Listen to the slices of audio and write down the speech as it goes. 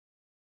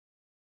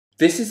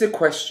This is a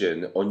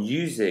question on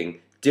using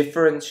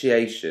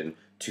differentiation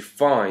to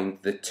find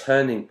the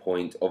turning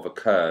point of a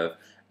curve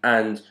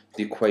and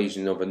the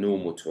equation of a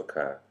normal to a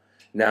curve.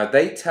 Now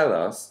they tell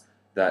us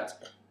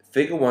that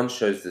figure 1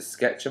 shows the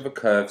sketch of a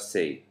curve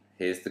C.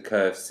 Here's the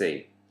curve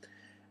C.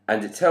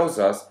 And it tells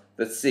us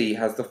that C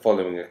has the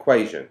following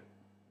equation.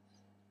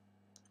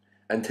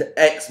 And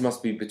x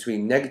must be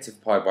between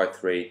negative pi by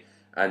 3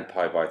 and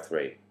pi by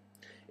 3.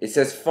 It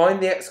says find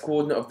the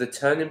x-coordinate of the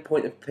turning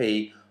point of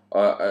P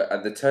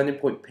at the turning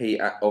point P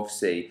of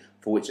C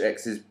for which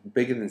x is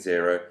bigger than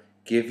 0.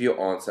 Give your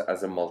answer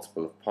as a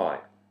multiple of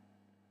pi.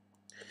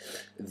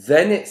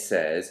 Then it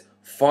says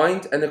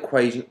find an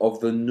equation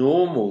of the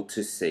normal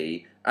to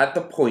C at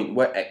the point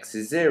where x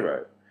is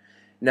 0.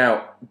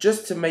 Now,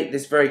 just to make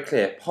this very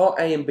clear, part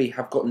A and B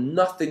have got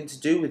nothing to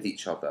do with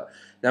each other.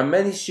 Now,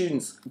 many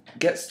students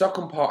get stuck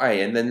on part A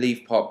and then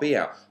leave part B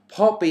out.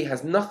 Part B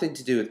has nothing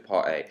to do with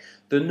part A.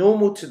 The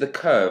normal to the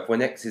curve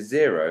when x is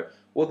 0,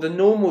 well, the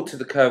normal to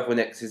the curve when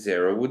x is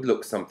 0 would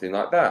look something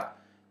like that.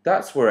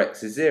 That's where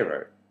x is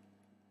 0.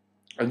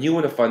 And you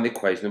want to find the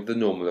equation of the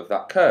normal of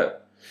that curve.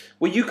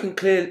 Well, you can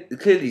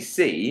clearly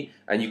see,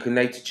 and you can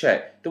later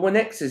check, that when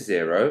x is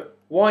 0,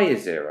 y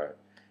is 0.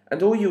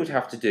 And all you would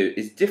have to do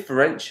is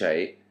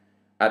differentiate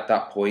at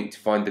that point to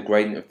find the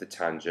gradient of the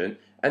tangent,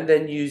 and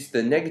then use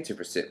the negative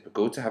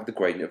reciprocal to have the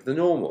gradient of the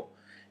normal.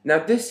 Now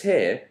this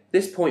here,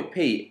 this point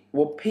P,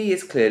 well, P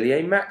is clearly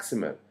a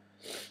maximum.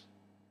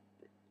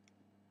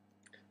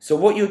 So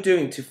what you're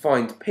doing to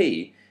find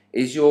P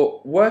is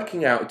you're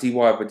working out dy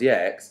by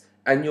dx,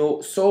 and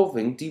you're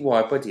solving dy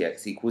by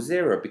dx equals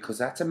 0, because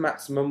at a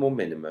maximum or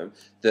minimum,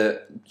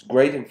 the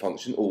gradient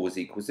function always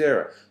equals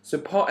 0. So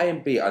part A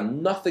and B are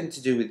nothing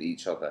to do with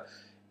each other.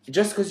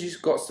 Just because you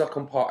got stuck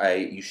on part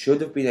A, you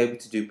should have been able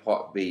to do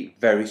part B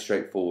very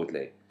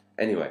straightforwardly.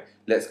 Anyway,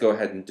 let's go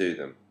ahead and do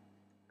them.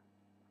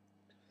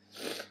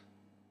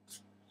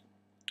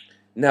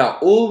 Now,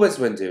 always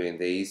when doing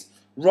these,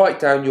 write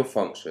down your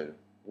function.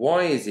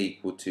 Y is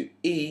equal to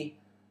e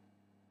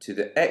to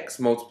the x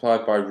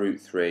multiplied by root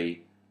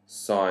 3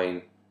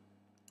 sine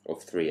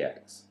of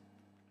 3x.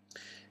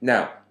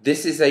 Now,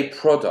 this is a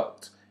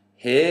product.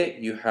 Here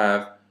you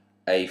have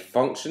a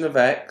function of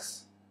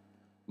x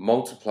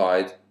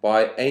multiplied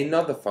by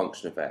another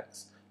function of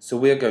x. So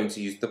we are going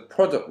to use the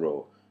product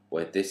rule,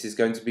 where this is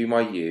going to be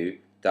my u,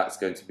 that's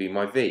going to be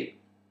my v.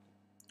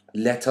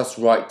 Let us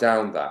write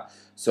down that.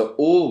 So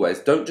always,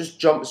 don't just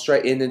jump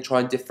straight in and try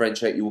and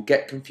differentiate, you will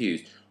get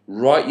confused.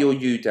 Write your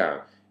u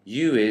down.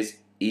 U is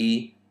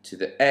e to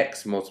the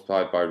x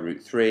multiplied by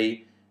root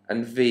 3,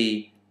 and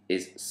v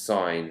is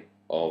sine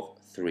of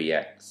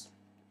 3x.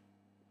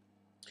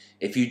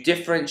 If you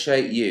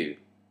differentiate u,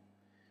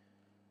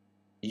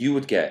 you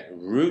would get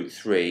root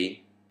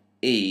 3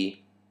 e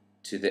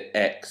to the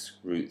x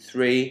root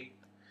 3,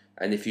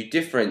 and if you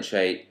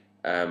differentiate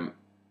sine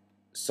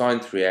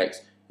 3x,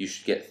 you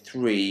should get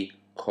 3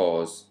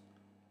 cos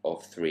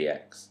of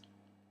 3x.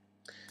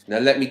 Now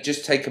let me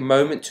just take a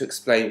moment to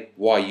explain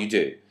why you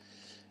do.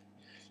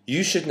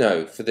 You should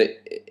know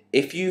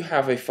if you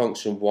have a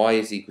function y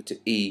is equal to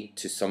e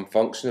to some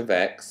function of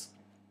x,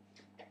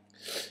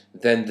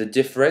 then the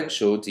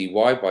differential dy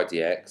by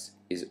dx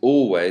is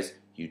always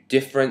you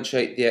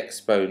differentiate the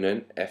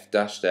exponent f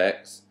dashed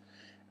x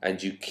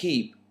and you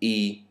keep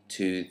e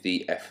to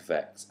the f of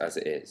x as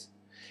it is.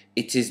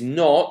 It is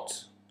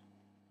not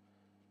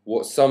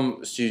what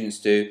some students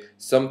do,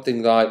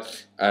 something like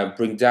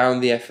bring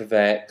down the f of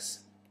x,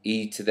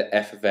 e to the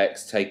f of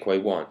x, take away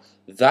 1.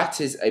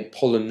 That is a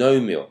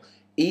polynomial.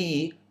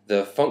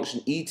 The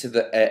function e to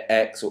the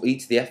x or e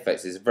to the f of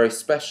x is a very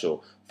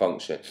special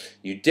function.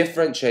 You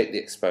differentiate the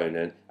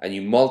exponent and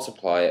you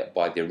multiply it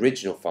by the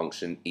original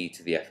function e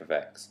to the f of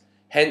x.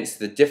 Hence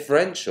the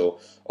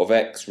differential of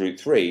x root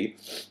 3,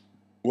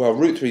 well,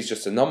 root 3 is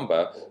just a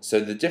number,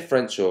 so the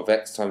differential of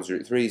x times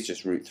root 3 is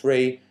just root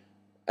 3,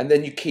 and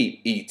then you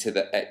keep e to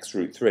the x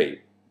root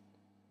 3.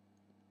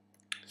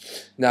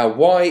 Now,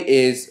 why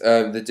is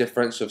the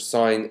differential of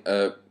sine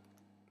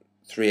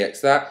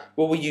 3x that?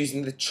 Well, we're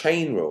using the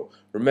chain rule.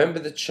 Remember,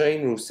 the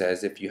chain rule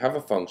says if you have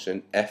a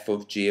function f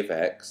of g of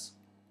x,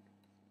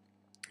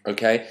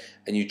 okay,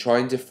 and you try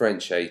and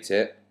differentiate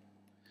it,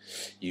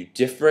 you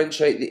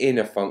differentiate the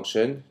inner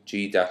function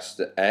g dash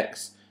to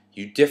x,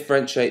 you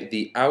differentiate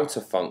the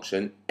outer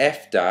function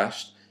f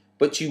dashed,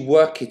 but you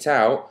work it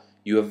out,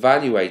 you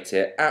evaluate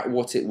it at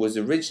what it was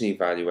originally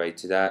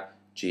evaluated at,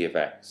 g of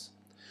x.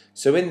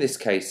 So in this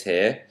case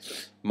here,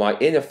 my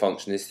inner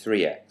function is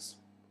 3x.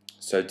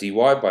 So dy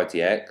by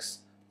dx,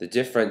 the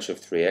differential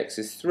of 3x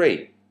is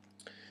 3.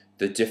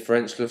 The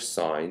differential of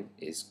sine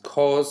is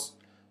cos,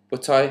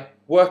 but I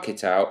work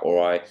it out,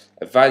 or I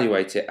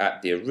evaluate it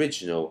at the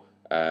original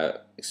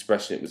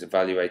expression it was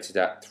evaluated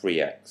at,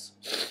 3x.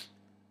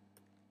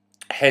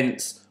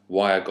 Hence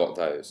why I got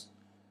those.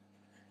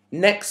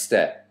 Next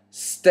step,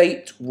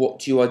 state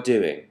what you are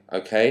doing,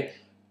 okay?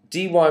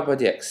 dy by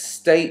dx,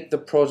 state the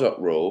product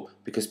rule,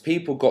 because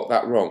people got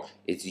that wrong.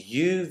 It's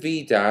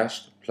uv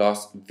dashed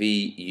plus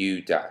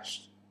vu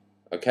dashed,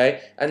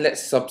 okay? And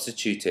let's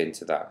substitute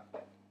into that.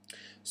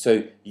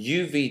 So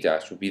uv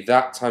dash would be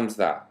that times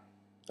that.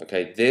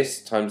 Okay,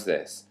 this times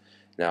this.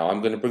 Now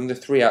I'm going to bring the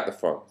 3 out the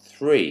front.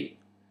 3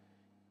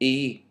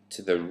 e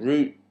to the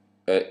root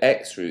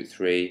x root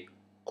 3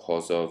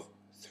 cos of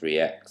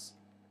 3x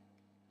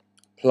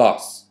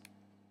plus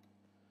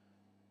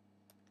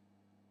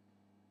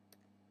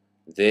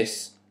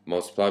this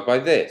multiplied by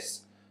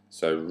this.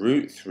 So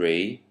root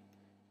 3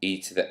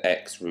 e to the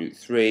x root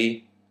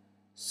 3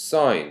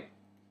 sine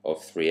of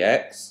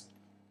 3x.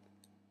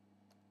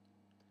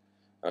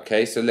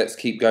 Okay, so let's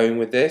keep going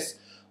with this.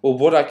 Well,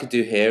 what I could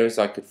do here is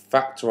I could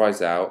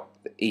factorize out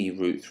the e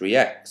root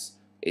 3x.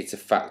 It's a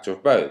factor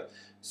of both.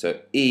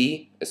 So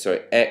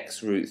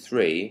x root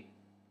 3,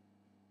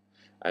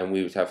 and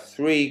we would have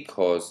 3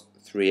 cos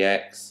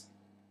 3x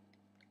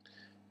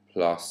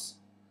plus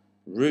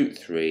root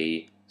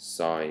 3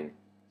 sine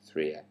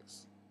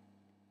 3x.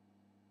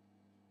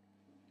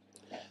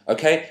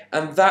 Okay,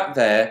 and that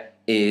there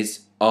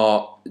is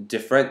our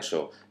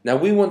differential. Now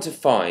we want to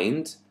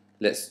find,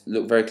 let's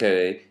look very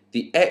clearly,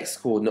 the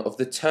x-coordinate of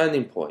the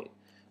turning point.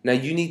 Now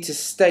you need to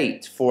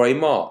state for a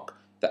mark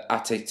that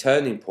at a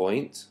turning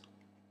point,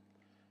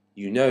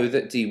 you know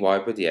that dy by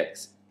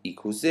dx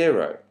equals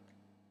 0.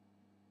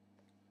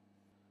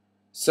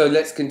 So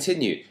let's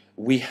continue.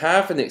 We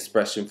have an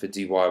expression for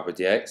dy by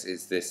dx,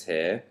 is this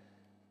here.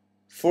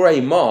 For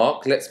a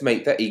mark, let's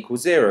make that equal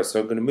 0. So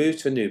I'm going to move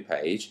to a new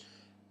page.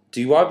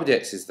 Dy by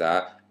dx is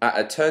that. At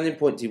a turning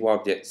point, dy by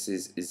dx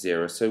is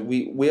 0. So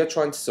we are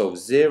trying to solve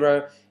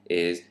 0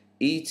 is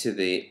e to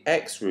the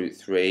x root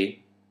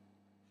 3,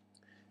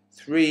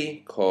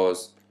 3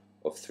 cos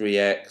of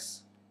 3x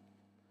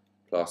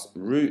plus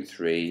root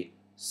 3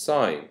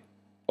 sine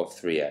of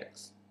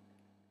 3x.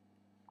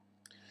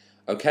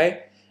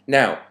 Okay?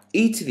 Now,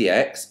 e to the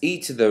x, e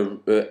to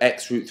the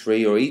x root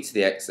 3 or e to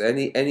the x,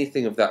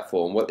 anything of that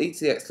form, well, e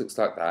to the x looks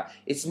like that.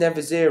 It's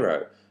never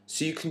 0.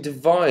 So you can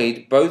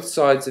divide both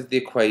sides of the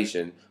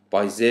equation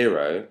by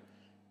 0,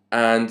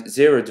 and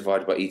 0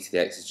 divided by e to the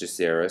x is just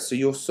 0. So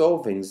you're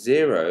solving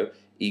 0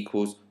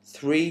 equals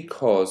 3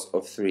 cos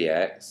of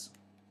 3x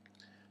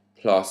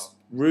plus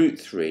root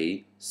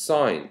 3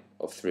 sine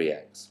of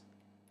 3x.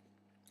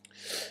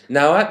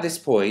 Now at this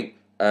point,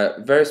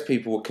 various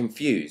people were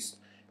confused.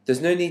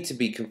 There's no need to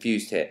be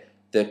confused here.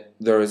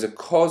 There is a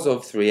cos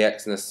of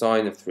 3x and a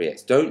sine of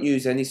 3x. Don't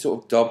use any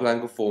sort of double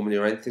angle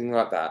formula or anything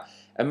like that.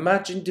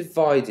 Imagine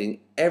dividing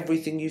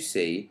everything you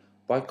see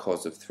by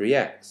cos of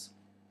 3x.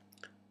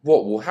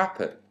 What will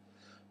happen?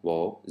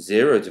 Well,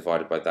 0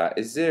 divided by that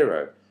is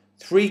 0.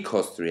 3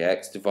 cos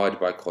 3x divided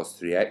by cos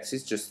 3x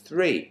is just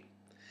 3.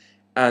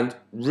 And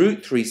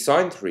root 3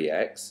 sine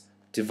 3x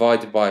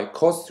divided by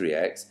cos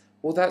 3x,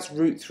 well, that's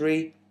root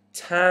 3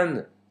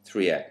 tan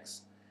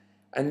 3x.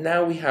 And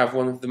now we have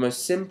one of the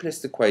most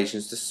simplest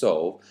equations to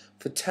solve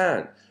for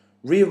tan.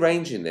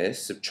 Rearranging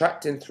this,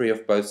 subtracting 3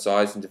 off both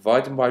sides and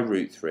dividing by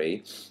root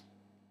 3,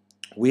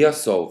 we are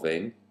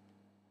solving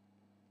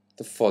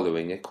the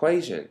following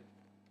equation.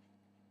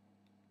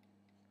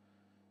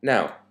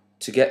 Now,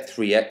 to get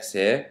 3x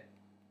here,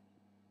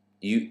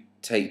 you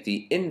take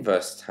the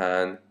inverse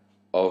tan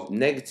of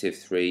negative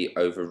 3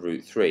 over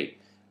root 3.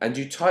 And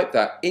you type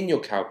that in your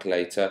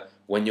calculator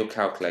when your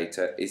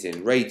calculator is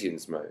in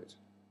radians mode.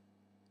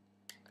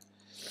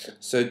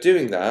 So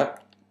doing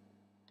that,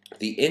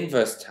 the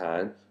inverse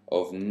tan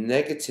of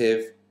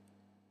negative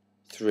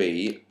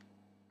 3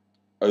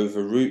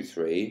 over root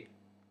 3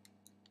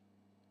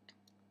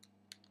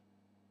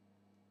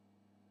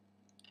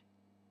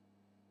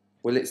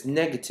 well, it's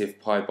negative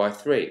pi by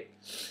 3.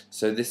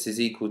 So this is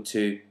equal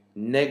to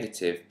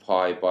negative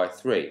pi by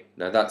 3.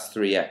 Now that's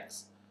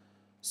 3x.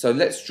 So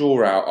let's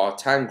draw out our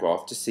tan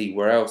graph to see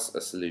where else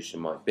a solution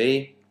might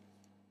be.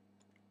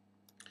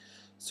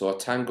 So our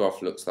tan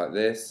graph looks like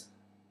this.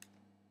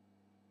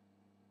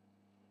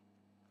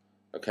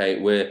 Okay,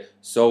 we're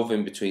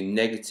solving between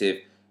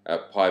negative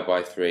pi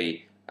by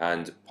 3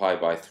 and pi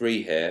by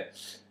 3 here.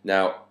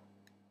 Now,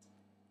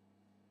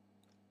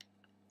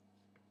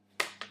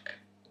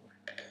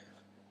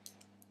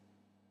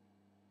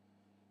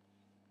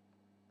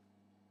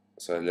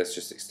 so let's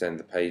just extend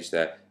the page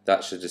there.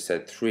 That should have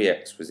said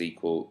 3x was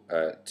equal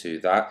to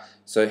that.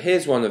 So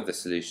here's one of the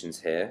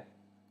solutions here,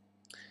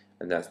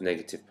 and that's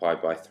negative pi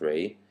by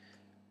 3.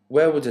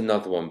 Where would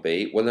another one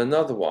be? Well,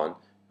 another one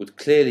would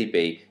clearly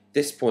be,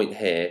 this point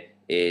here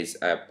is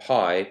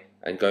pi,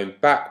 and going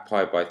back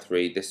pi by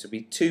 3, this would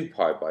be 2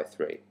 pi by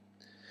 3.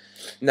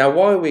 Now,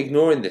 why are we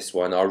ignoring this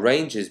one? Our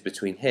range is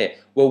between here.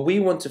 Well, we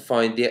want to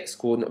find the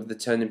x-coordinate of the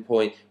turning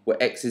point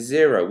where x is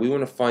 0. We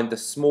want to find the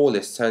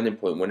smallest turning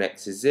point when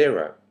x is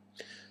 0.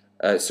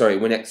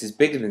 When x is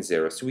bigger than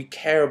 0. So we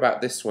care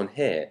about this one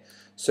here.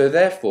 So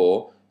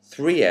therefore,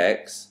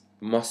 3x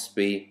must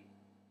be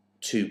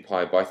 2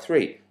 pi by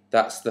 3.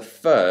 That's the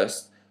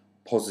first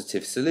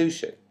positive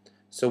solution.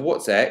 So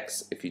what's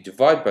x? If you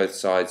divide both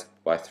sides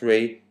by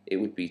 3, it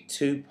would be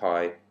 2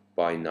 pi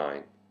by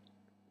 9.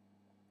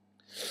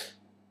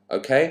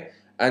 Okay,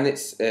 and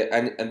it's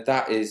and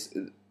that is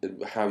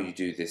how you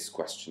do this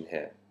question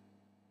here.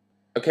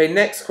 Okay,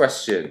 next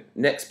question,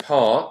 next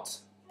part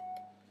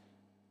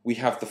we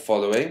have the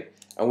following,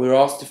 and we're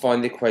asked to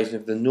find the equation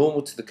of the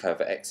normal to the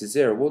curve at x is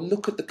 0. Well,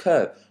 look at the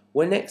curve.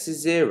 When x is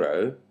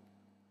 0,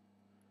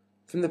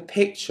 from the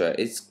picture,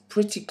 it's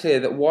pretty clear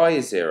that y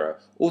is 0,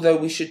 although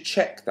we should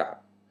check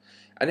that.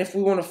 And if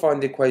we want to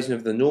find the equation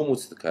of the normal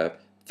to the curve,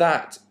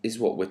 that is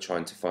what we're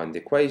trying to find the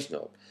equation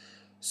of.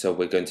 So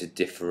we're going to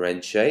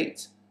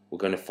differentiate. We're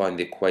going to find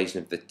the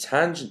equation of the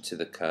tangent to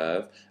the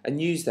curve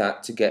and use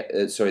that to get,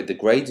 the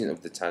gradient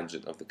of the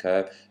tangent of the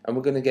curve, and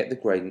we're going to get the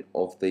gradient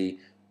of the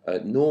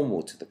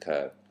normal to the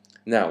curve.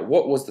 Now,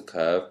 what was the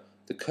curve?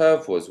 The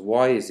curve was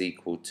y is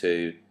equal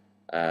to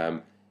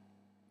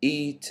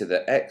e to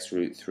the x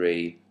root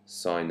 3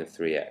 sine of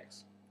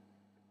 3x.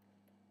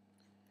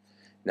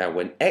 Now,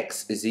 when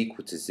x is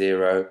equal to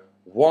 0,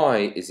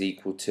 y is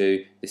equal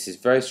to, this is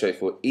very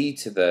straightforward, e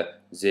to the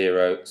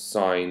 0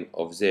 sine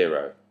of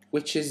 0,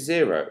 which is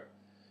 0.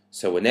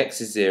 So when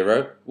x is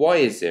 0, y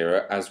is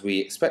 0, as we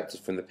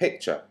expected from the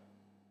picture.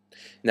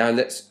 Now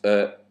let's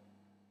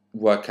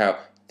work out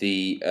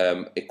the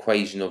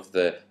equation of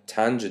the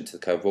tangent to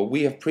the curve. Well,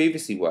 we have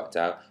previously worked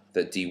out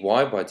that dy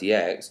by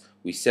dx,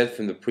 we said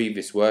from the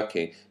previous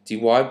working, dy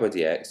by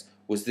dx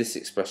was this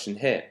expression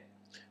here.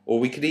 Or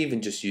we could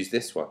even just use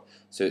this one.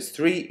 So it's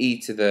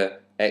 3e to the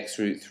x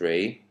root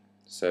 3.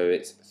 So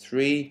it's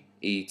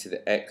 3e to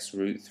the x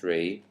root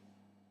 3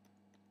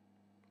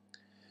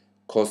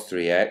 cos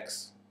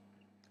 3x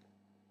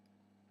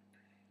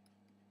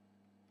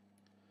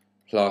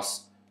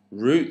plus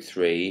root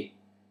 3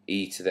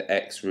 e to the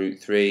x root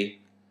 3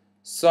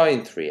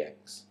 sine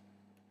 3x.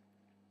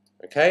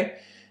 Okay?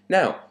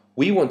 Now,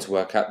 we want to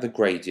work out the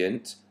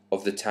gradient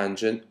of the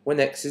tangent when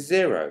x is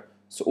 0.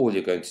 So all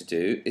you're going to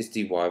do is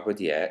dy by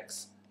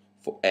dx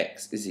for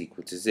x is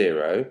equal to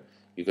 0.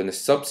 You're going to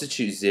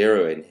substitute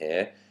 0 in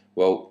here.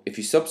 Well, if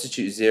you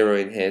substitute 0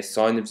 in here,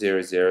 sine of 0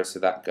 is 0, so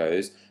that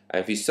goes.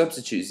 And if you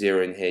substitute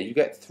 0 in here, you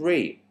get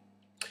 3.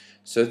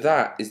 So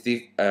that is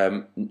the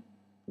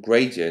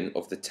gradient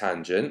of the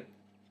tangent.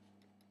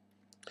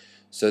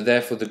 So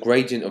therefore the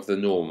gradient of the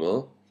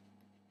normal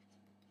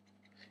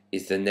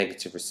is the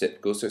negative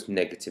reciprocal, so it's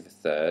negative a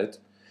third.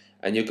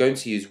 And you're going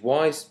to use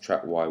y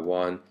subtract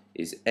y1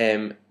 is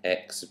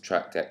mx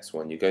subtract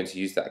x1. You're going to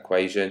use that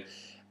equation,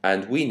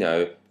 and we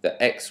know that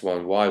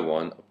x1,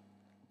 y1,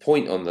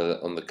 point on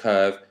the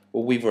curve,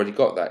 well, we've already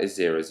got that is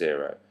 0,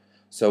 0.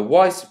 So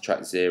y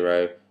subtract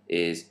 0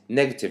 is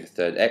negative a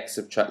third x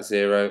subtract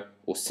 0,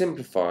 or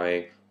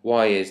simplifying,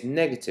 y is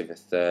negative a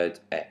third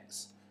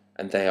x.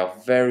 And they are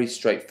very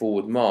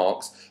straightforward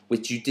marks,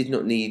 which you did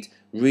not need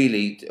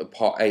really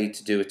part A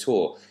to do at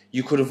all.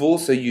 You could have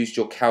also used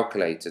your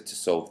calculator to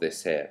solve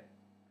this here.